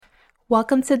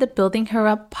Welcome to the Building Her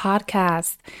Up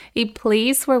podcast, a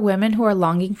place where women who are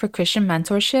longing for Christian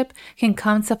mentorship can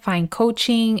come to find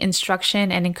coaching, instruction,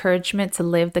 and encouragement to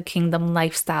live the kingdom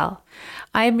lifestyle.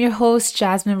 I am your host,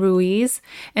 Jasmine Ruiz,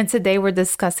 and today we're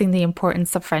discussing the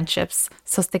importance of friendships,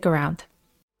 so stick around.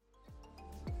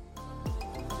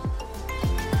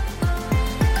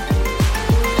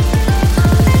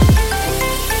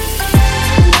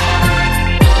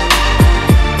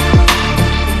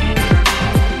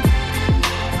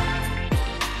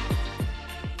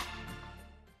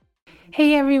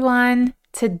 Hey everyone,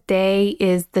 today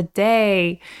is the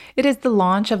day. It is the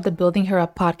launch of the Building Her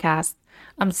Up podcast.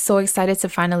 I'm so excited to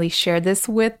finally share this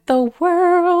with the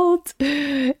world.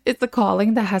 It's a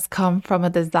calling that has come from a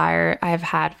desire I've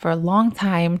had for a long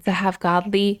time to have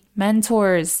godly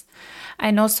mentors.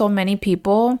 I know so many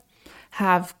people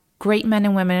have great men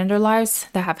and women in their lives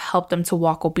that have helped them to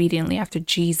walk obediently after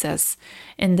Jesus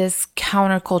in this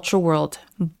counterculture world,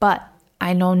 but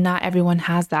I know not everyone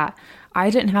has that. I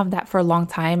didn't have that for a long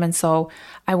time, and so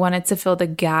I wanted to fill the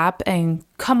gap and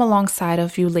come alongside a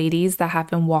few ladies that have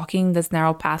been walking this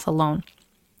narrow path alone.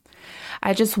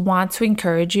 I just want to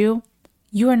encourage you.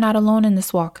 You are not alone in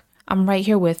this walk. I'm right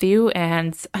here with you,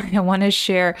 and I want to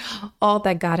share all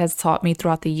that God has taught me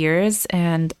throughout the years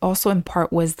and also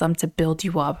impart wisdom to build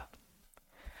you up.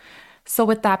 So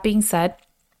with that being said,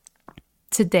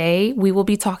 today we will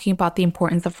be talking about the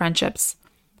importance of friendships.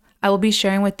 I will be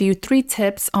sharing with you 3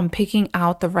 tips on picking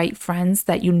out the right friends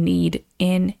that you need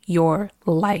in your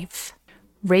life.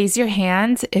 Raise your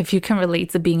hand if you can relate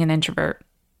to being an introvert.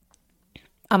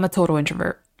 I'm a total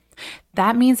introvert.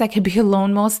 That means I can be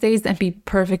alone most days and be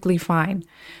perfectly fine.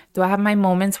 Do I have my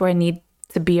moments where I need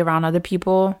to be around other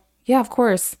people? Yeah, of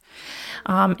course.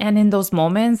 And in those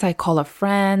moments, I call a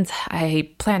friend,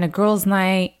 I plan a girls'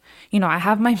 night. I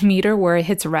have my meter where it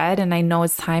hits red and I know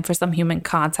it's time for some human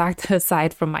contact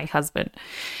aside from my husband.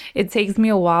 It takes me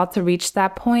a while to reach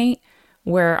that point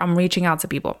where I'm reaching out to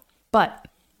people. But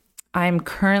I'm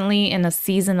currently in a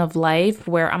season of life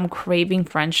where I'm craving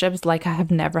friendships like I have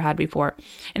never had before.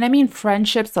 And I mean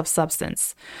friendships of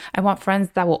substance. I want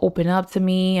friends that will open up to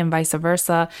me and vice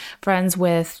versa. Friends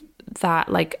with that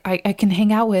I can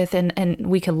hang out with and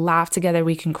we can laugh together,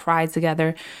 we can cry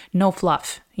together, no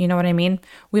fluff. You know what I mean?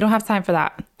 We don't have time for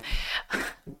that.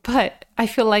 But I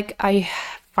feel like I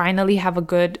finally have a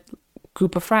good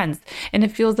group of friends and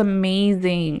it feels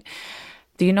amazing.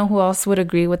 Do you know who else would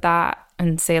agree with that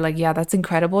and say yeah, that's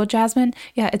incredible, Jasmine?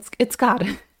 Yeah, it's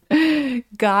God.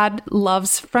 God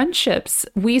loves friendships.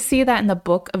 We see that in the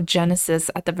book of Genesis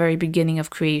at the very beginning of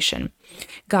creation.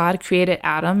 God created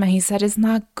Adam and he said it's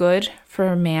not good for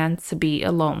a man to be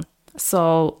alone.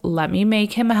 So let me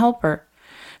make him a helper.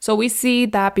 So we see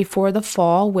that before the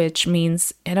fall, which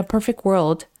means in a perfect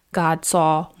world, God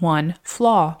saw one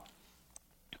flaw.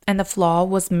 And the flaw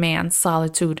was man's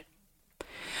solitude.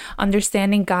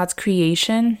 Understanding God's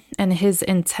creation and his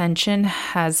intention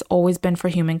has always been for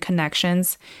human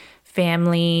connections,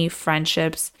 family,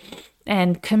 friendships,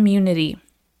 and community.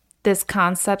 This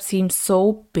concept seems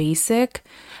so basic,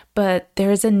 but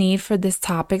there is a need for this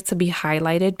topic to be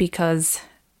highlighted because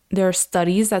there are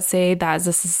studies that say that as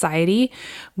a society,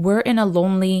 we're in a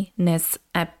loneliness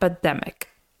epidemic.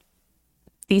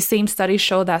 These same studies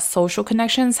show that social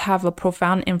connections have a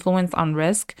profound influence on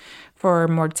risk for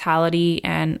mortality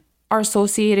and are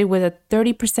associated with a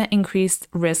 30% increased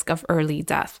risk of early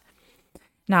death.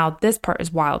 Now, this part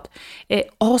is wild.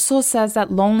 It also says that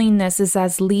loneliness is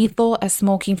as lethal as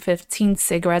smoking 15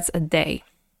 cigarettes a day.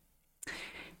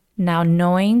 Now,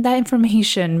 knowing that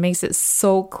information makes it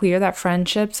so clear that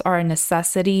friendships are a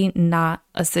necessity, not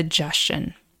a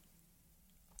suggestion.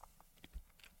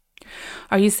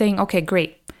 Are you saying, okay,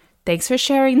 great. Thanks for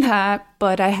sharing that,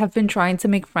 but I have been trying to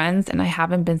make friends and I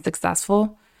haven't been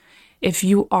successful? If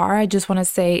you are, I just want to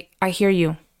say, I hear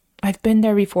you. I've been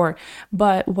there before.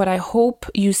 But what I hope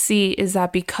you see is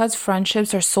that because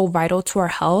friendships are so vital to our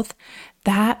health,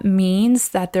 that means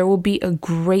that there will be a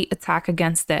great attack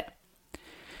against it.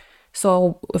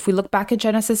 So if we look back at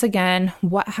Genesis again,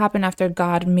 what happened after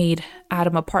God made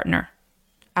Adam a partner?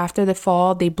 After the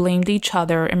fall, they blamed each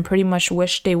other and pretty much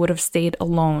wished they would have stayed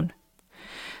alone.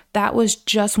 That was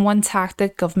just one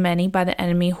tactic of many by the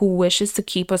enemy who wishes to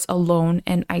keep us alone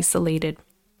and isolated.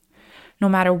 No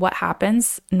matter what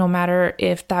happens, no matter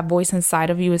if that voice inside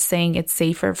of you is saying it's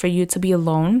safer for you to be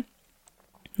alone,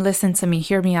 listen to me,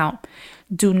 hear me out.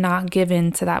 Do not give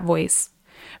in to that voice.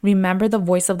 Remember the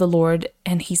voice of the Lord,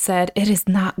 and he said, it is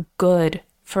not good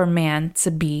for man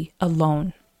to be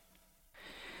alone.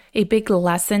 A big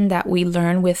lesson that we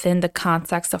learn within the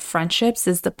context of friendships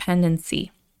is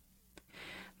dependency.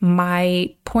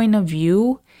 My point of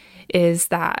view is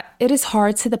that it is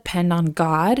hard to depend on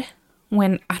God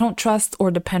when I don't trust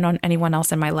or depend on anyone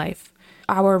else in my life.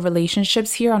 Our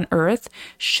relationships here on earth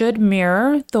should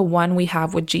mirror the one we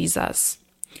have with Jesus.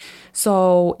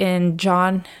 So in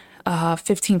John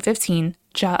 15:15,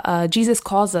 Jesus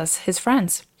calls us his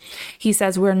friends. He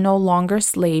says we're no longer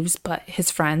slaves, but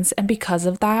his friends. And because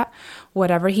of that,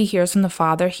 whatever he hears from the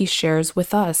Father, he shares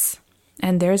with us.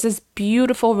 And there's this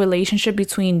beautiful relationship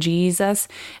between Jesus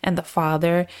and the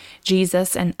Father,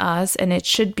 Jesus and us, and it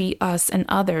should be us and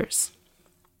others.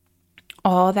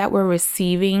 All that we're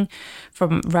receiving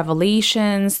from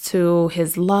revelations to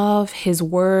his love, his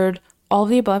word, all of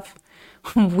the above,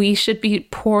 we should be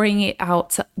pouring it out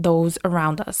to those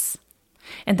around us.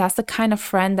 And that's the kind of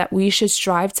friend that we should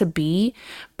strive to be,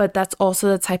 but that's also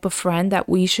the type of friend that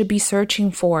we should be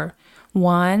searching for.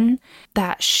 One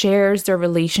that shares their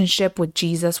relationship with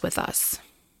Jesus with us.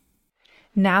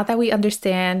 Now that we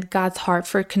understand God's heart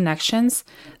for connections,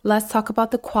 let's talk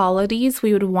about the qualities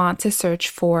we would want to search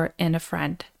for in a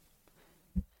friend.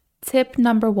 Tip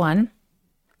number 1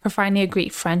 for finding a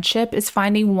great friendship is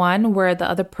finding one where the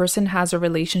other person has a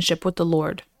relationship with the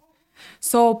Lord.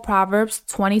 So Proverbs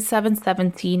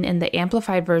 27:17 in the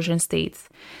Amplified Version states,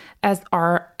 as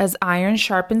iron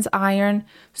sharpens iron,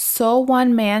 so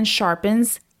one man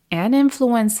sharpens and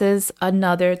influences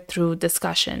another through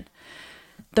discussion.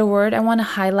 The word I want to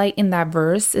highlight in that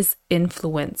verse is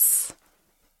influence.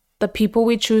 The people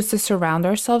we choose to surround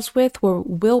ourselves with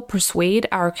will persuade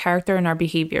our character and our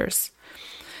behaviors.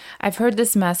 I've heard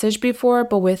this message before,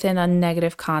 but within a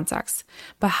negative context.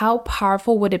 But how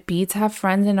powerful would it be to have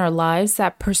friends in our lives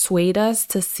that persuade us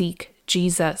to seek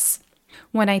Jesus?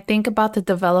 When I think about the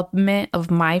development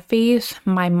of my faith,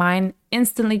 my mind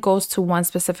instantly goes to one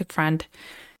specific friend.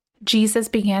 Jesus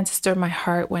began to stir my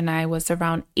heart when I was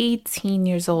around 18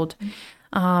 years old.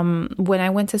 When I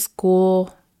went to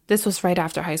school, this was right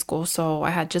after high school, so I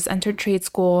had just entered trade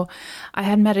school. I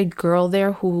had met a girl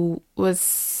there who was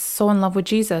so in love with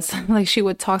Jesus. Like, she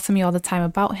would talk to me all the time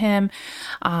about him.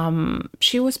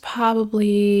 She was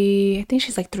probably, I think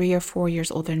she's like 3 or 4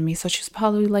 years older than me. So she was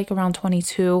probably like around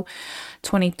 22,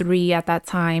 23 at that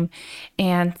time.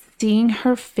 And seeing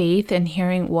her faith and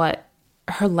hearing what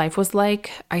her life was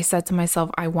like, I said to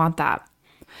myself, I want that.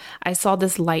 I saw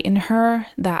this light in her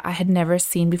that I had never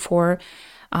seen before,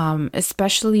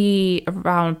 especially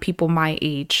around people my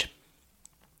age.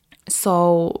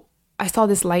 So I saw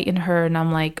this light in her and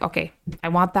I'm like, okay, I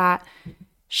want that.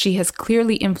 She has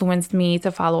clearly influenced me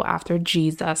to follow after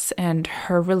Jesus, and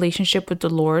her relationship with the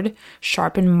Lord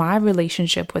sharpened my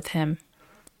relationship with him.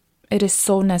 It is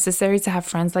so necessary to have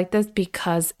friends like this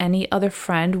because any other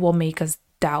friend will make us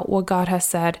doubt what God has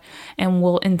said and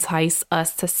will entice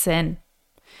us to sin.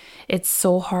 It's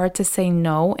so hard to say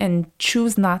no and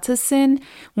choose not to sin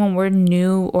when we're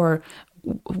new or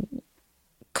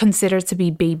considered to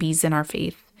be babies in our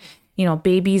faith. You know,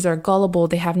 babies are gullible.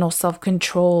 They have no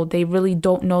self-control. They really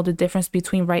don't know the difference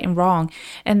between right and wrong.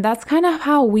 And that's kind of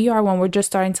how we are when we're just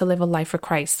starting to live a life for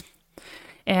Christ.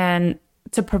 And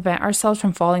to prevent ourselves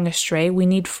from falling astray, we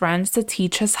need friends to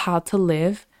teach us how to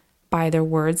live by their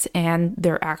words and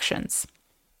their actions.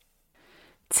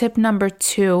 Tip number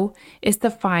 2 is to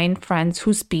find friends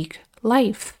who speak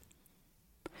life.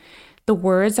 The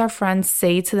words our friends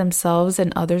say to themselves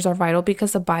and others are vital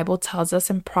because the Bible tells us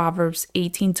in Proverbs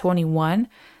 18:21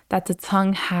 that the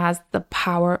tongue has the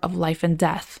power of life and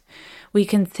death. We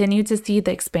continue to see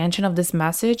the expansion of this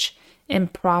message in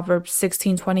Proverbs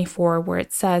 16:24, where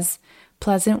it says,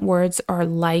 pleasant words are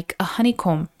like a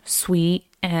honeycomb, sweet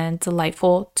and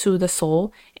delightful to the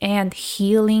soul and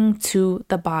healing to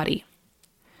the body.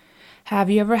 Have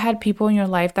you ever had people in your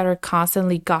life that are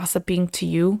constantly gossiping to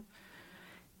you?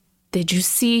 Did you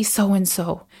see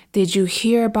so-and-so? Did you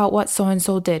hear about what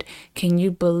so-and-so did? Can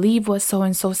you believe what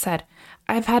so-and-so said?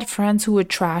 I've had friends who would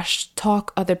trash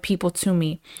talk other people to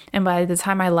me. And by the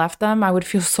time I left them, I would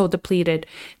feel so depleted.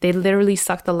 They literally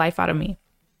sucked the life out of me.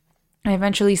 I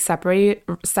eventually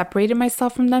separated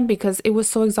myself from them because it was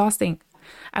so exhausting.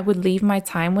 I would leave my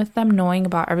time with them knowing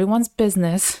about everyone's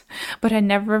business, but I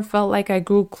never felt like I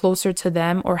grew closer to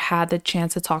them or had the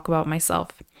chance to talk about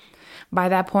myself. By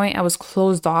that point, I was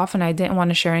closed off and I didn't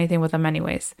want to share anything with them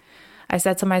anyways. I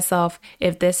said to myself,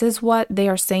 if this is what they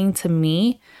are saying to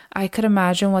me, I could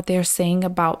imagine what they are saying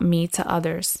about me to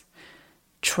others.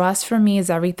 Trust for me is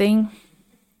everything,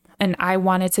 and I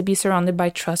wanted to be surrounded by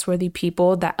trustworthy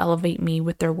people that elevate me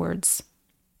with their words.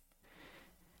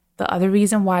 The other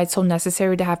reason why it's so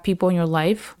necessary to have people in your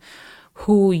life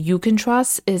who you can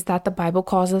trust is that the Bible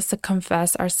calls us to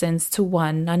confess our sins to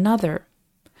one another.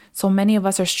 So many of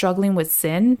us are struggling with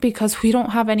sin because we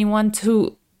don't have anyone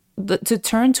to to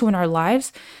turn to in our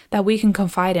lives that we can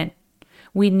confide in.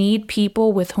 We need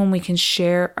people with whom we can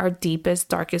share our deepest,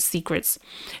 darkest secrets.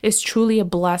 It's truly a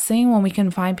blessing when we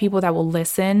can find people that will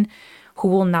listen, who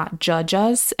will not judge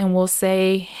us, and will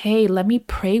say, hey, let me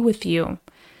pray with you.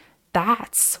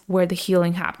 That's where the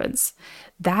healing happens.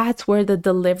 That's where the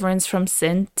deliverance from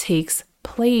sin takes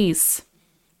place.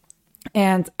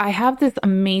 And I have this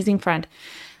amazing friend.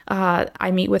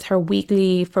 I meet with her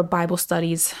weekly for Bible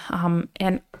studies.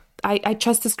 And I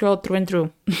trust this girl through and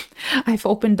through. I've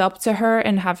opened up to her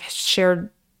and have shared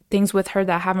things with her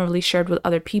that I haven't really shared with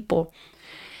other people.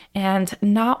 And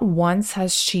not once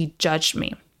has she judged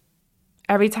me.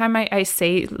 Every time I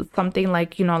say something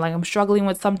like, like I'm struggling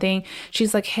with something,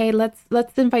 she's like, hey, let's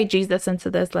invite Jesus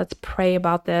into this. Let's pray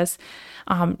about this.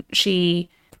 She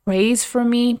prays for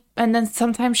me. And then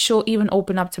sometimes she'll even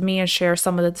open up to me and share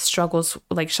some of the struggles,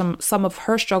 like some of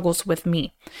her struggles with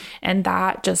me. And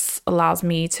that just allows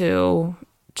me to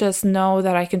just know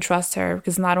that I can trust her,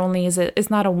 because not only it's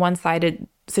not a one-sided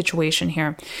situation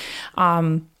here.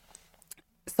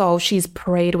 So she's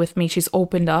prayed with me, she's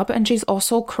opened up, and she's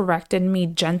also corrected me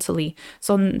gently.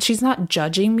 So she's not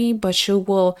judging me, but she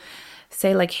will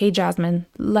say like, hey, Jasmine,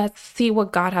 let's see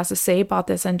what God has to say about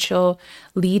this. And she'll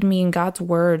lead me in God's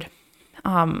word.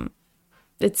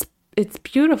 It's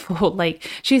beautiful. Like,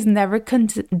 she's never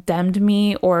condemned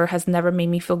me or has never made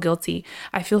me feel guilty.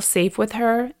 I feel safe with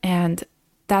her. And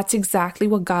that's exactly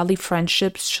what godly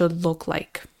friendships should look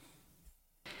like.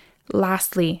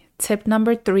 Lastly, tip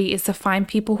number 3 is to find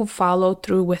people who follow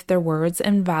through with their words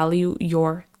and value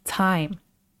your time.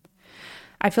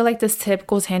 I feel like this tip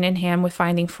goes hand in hand with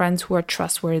finding friends who are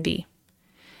trustworthy.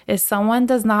 If someone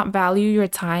does not value your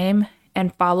time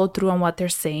and follow through on what they're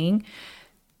saying,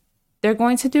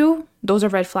 those are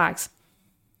red flags.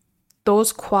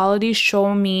 Those qualities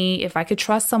show me if I could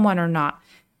trust someone or not.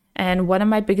 And one of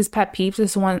my biggest pet peeves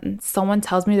is when someone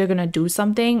tells me they're going to do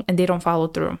something and they don't follow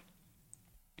through.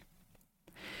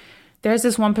 There's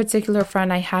this one particular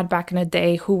friend I had back in the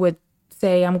day who would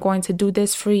say, I'm going to do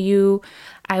this for you.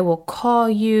 I will call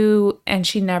you. And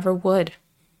she never would.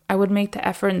 I would make the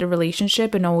effort in the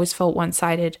relationship and always felt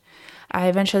one-sided. I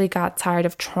eventually got tired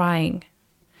of trying.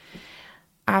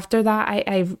 After that,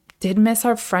 I did miss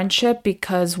our friendship,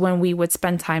 because when we would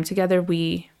spend time together,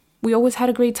 we always had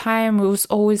a great time. It was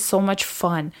always so much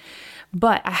fun.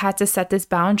 But I had to set this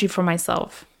boundary for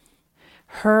myself.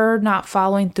 Her not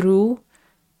following through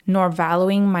nor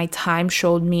valuing my time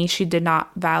showed me she did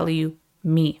not value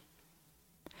me.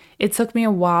 It took me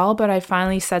a while, but I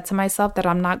finally said to myself that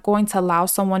I'm not going to allow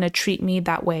someone to treat me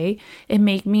that way. It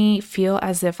made me feel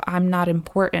as if I'm not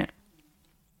important.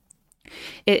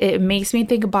 It makes me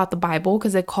think about the Bible,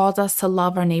 because it calls us to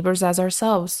love our neighbors as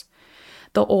ourselves.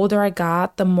 The older I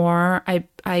got, the more I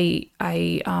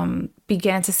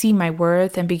began to see my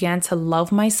worth and began to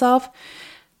love myself,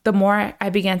 the more I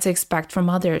began to expect from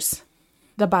others.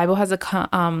 The Bible has a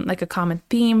common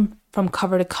theme from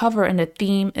cover to cover, and the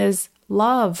theme is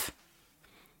love.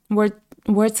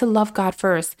 We're to love God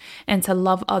first and to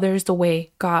love others the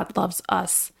way God loves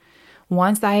us.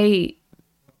 Once I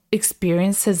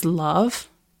experienced His love,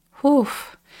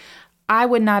 I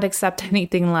would not accept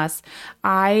anything less.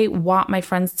 I want my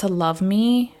friends to love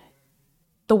me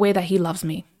the way that He loves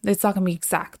me. It's not gonna be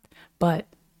exact, but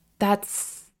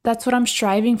that's what I'm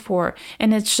striving for,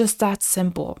 and it's just that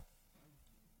simple.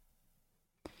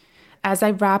 As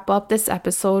I wrap up this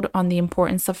episode on the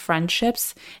importance of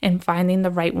friendships and finding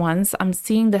the right ones, I'm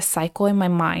seeing this cycle in my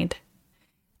mind.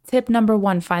 Tip number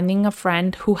 1, finding a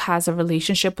friend who has a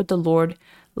relationship with the Lord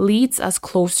leads us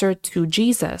closer to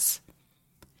Jesus.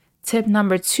 Tip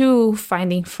number 2,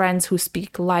 finding friends who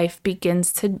speak life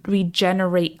begins to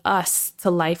regenerate us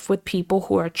to life with people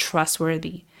who are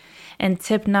trustworthy. And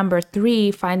tip number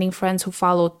 3, finding friends who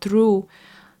follow through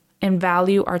and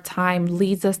value our time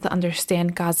leads us to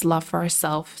understand God's love for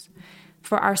ourselves.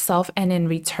 And in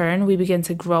return, we begin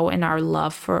to grow in our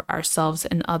love for ourselves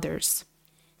and others.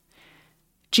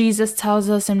 Jesus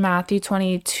tells us in Matthew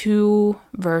 22,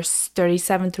 verse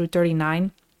 37 through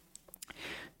 39,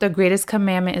 the greatest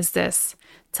commandment is this,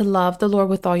 to love the Lord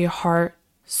with all your heart,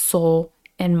 soul,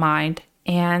 and mind,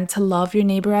 and to love your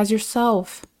neighbor as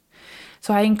yourself.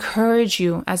 So I encourage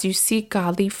you, as you seek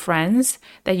godly friends,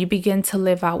 that you begin to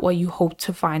live out what you hope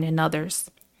to find in others.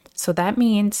 So that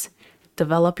means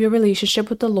develop your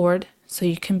relationship with the Lord so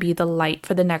you can be the light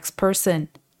for the next person.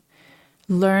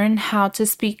 Learn how to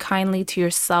speak kindly to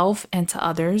yourself and to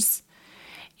others.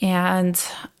 And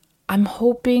I'm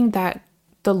hoping that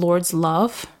the Lord's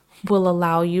love will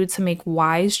allow you to make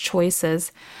wise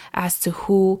choices as to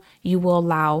who you will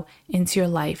allow into your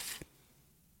life.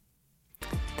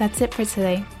 That's it for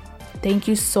today. Thank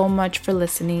you so much for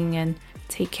listening and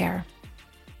take care.